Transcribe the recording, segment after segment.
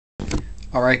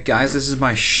Alright guys, this is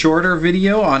my shorter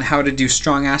video on how to do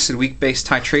strong acid weak base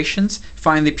titrations.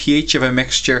 Find the pH of a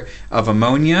mixture of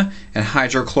ammonia and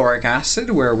hydrochloric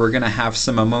acid where we're going to have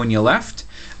some ammonia left.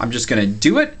 I'm just going to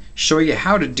do it, show you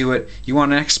how to do it. You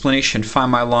want an explanation, find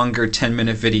my longer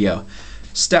 10-minute video.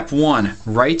 Step 1,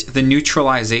 write the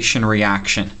neutralization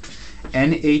reaction.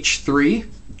 NH3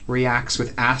 reacts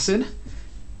with acid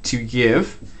to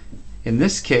give, in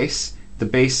this case, the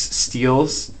base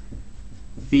steals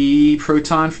the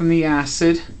proton from the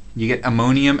acid. You get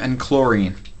ammonium and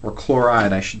chlorine, or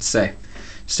chloride I should say.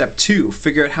 Step 2,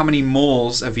 figure out how many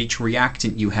moles of each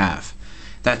reactant you have.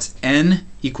 That's N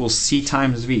equals C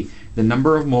times V. The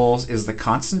number of moles is the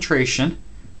concentration,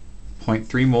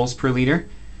 0.3 moles per liter,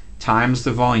 times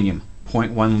the volume,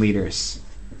 0.1 liters.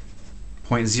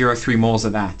 0.03 moles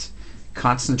of that.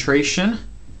 Concentration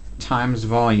times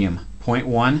volume,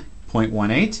 0.1,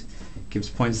 0.18 gives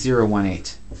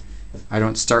 0.018. I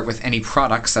don't start with any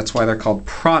products, that's why they're called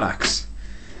products.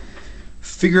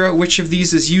 Figure out which of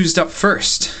these is used up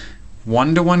first.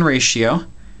 1-to-1 ratio,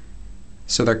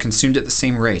 so they're consumed at the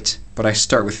same rate, but I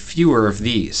start with fewer of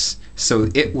these, so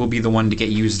it will be the one to get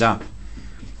used up.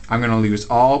 I'm going to lose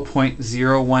all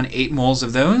 0.018 moles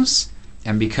of those,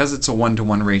 and because it's a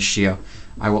 1-to-1 ratio,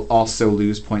 I will also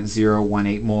lose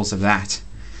 0.018 moles of that.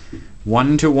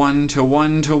 1-to-1 to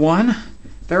 1-to-1,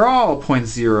 they're all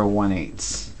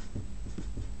 0.018s.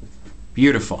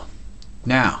 Beautiful.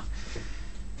 Now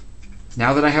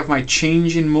that I have my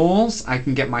change in moles, I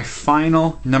can get my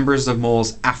final numbers of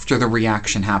moles after the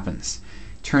reaction happens.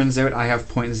 Turns out I have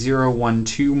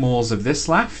 0.012 moles of this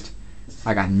left.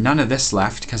 I got none of this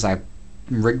left because I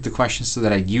rigged the question so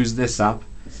that I'd use this up.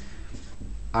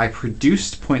 I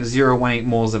produced 0.018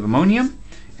 moles of ammonium,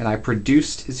 and I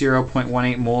produced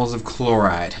 0.18 moles of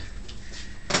chloride.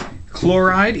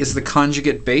 Chloride is the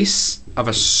conjugate base of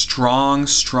a strong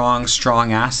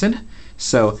acid,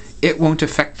 so it won't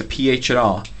affect the pH at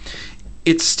all.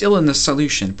 It's still in the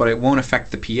solution, but it won't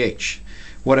affect the pH.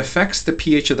 What affects the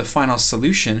pH of the final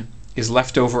solution is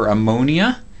leftover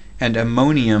ammonia and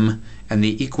ammonium and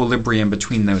the equilibrium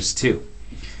between those two.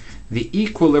 The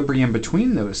equilibrium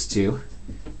between those two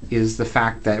is the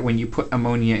fact that when you put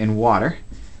ammonia in water,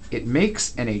 it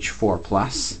makes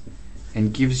NH4+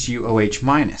 and gives you OH-.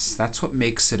 That's what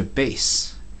makes it a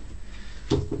base.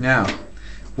 Now,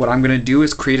 what I'm going to do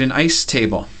is create an ice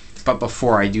table. But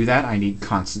before I do that, I need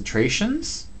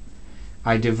concentrations.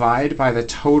 I divide by the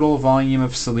total volume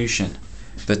of solution.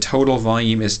 The total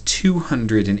volume is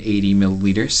 280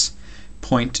 milliliters,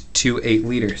 0.28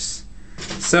 liters.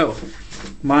 So,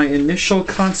 my initial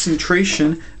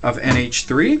concentration of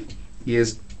NH3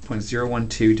 is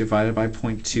 0.012 divided by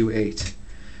 0.28.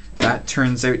 That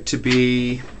turns out to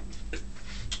be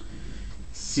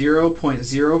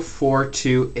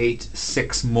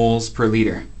 0.04286 moles per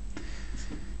liter.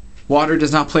 Water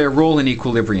does not play a role in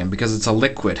equilibrium because it's a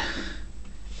liquid.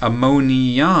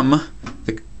 Ammonium,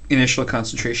 the initial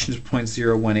concentration is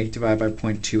 0.018 divided by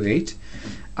 0.28.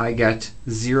 I get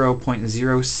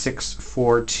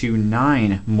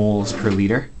 0.06429 moles per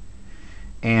liter,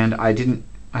 and I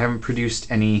haven't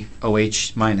produced any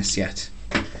OH- yet.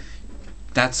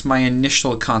 That's my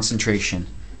initial concentration.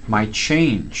 My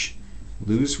change,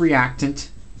 lose reactant,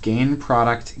 gain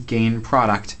product,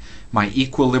 my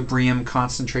equilibrium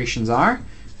concentrations are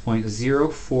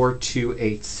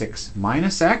 0.04286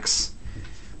 minus X,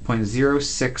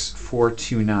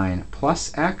 0.06429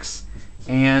 plus X,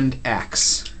 and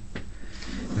X.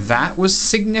 That was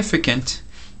significant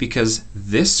because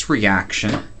this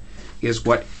reaction is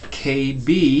what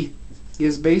Kb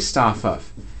is based off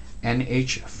of.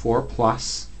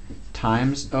 NH4+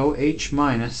 times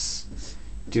OH-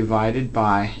 divided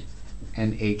by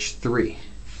NH3.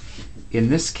 In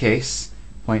this case,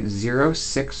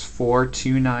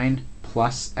 0.06429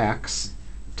 plus X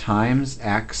times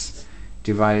X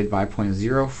divided by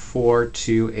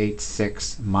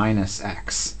 0.04286 minus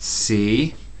X.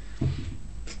 See?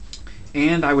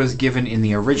 And I was given in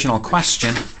the original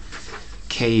question,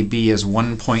 Kb is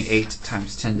 1.8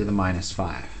 times 10 to the minus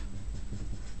 5.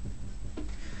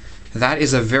 That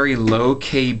is a very low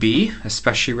Kb,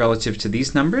 especially relative to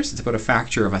these numbers. It's about a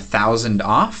factor of 1,000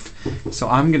 off. So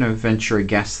I'm going to venture a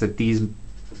guess that these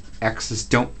x's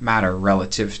don't matter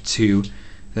relative to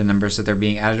the numbers that they're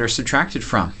being added or subtracted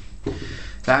from.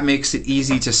 That makes it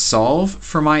easy to solve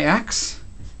for my x.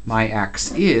 My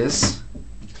x is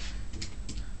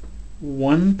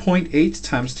 1.8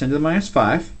 times 10 to the minus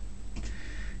 5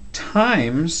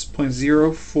 times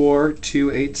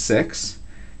 0.04286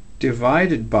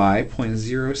 divided by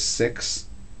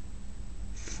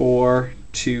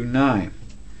 0.06429,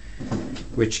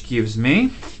 which gives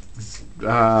me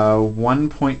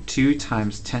 1.2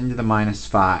 times 10 to the minus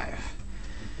 5.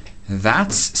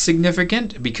 That's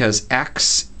significant because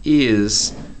X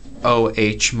is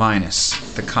OH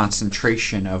minus, the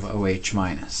concentration of OH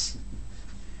minus.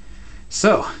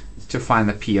 So, to find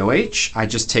the POH, I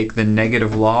just take the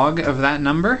negative log of that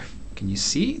number. Can you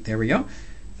see? There we go.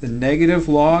 The negative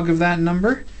log of that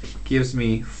number gives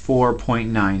me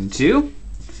 4.92.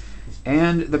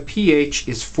 And the pH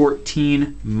is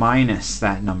 14 minus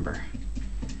that number,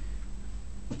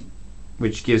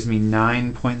 which gives me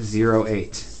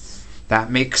 9.08. That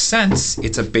makes sense.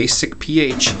 It's a basic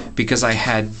pH because I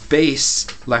had base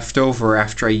left over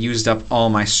after I used up all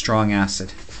my strong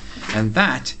acid. And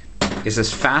that is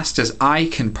as fast as I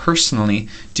can personally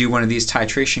do one of these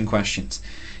titration questions.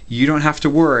 You don't have to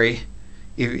worry.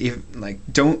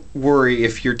 Don't worry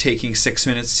if you're taking 6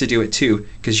 minutes to do it too,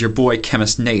 because your boy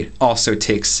Chemist Nate also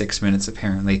takes 6 minutes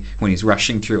apparently when he's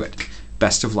rushing through it.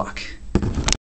 Best of luck.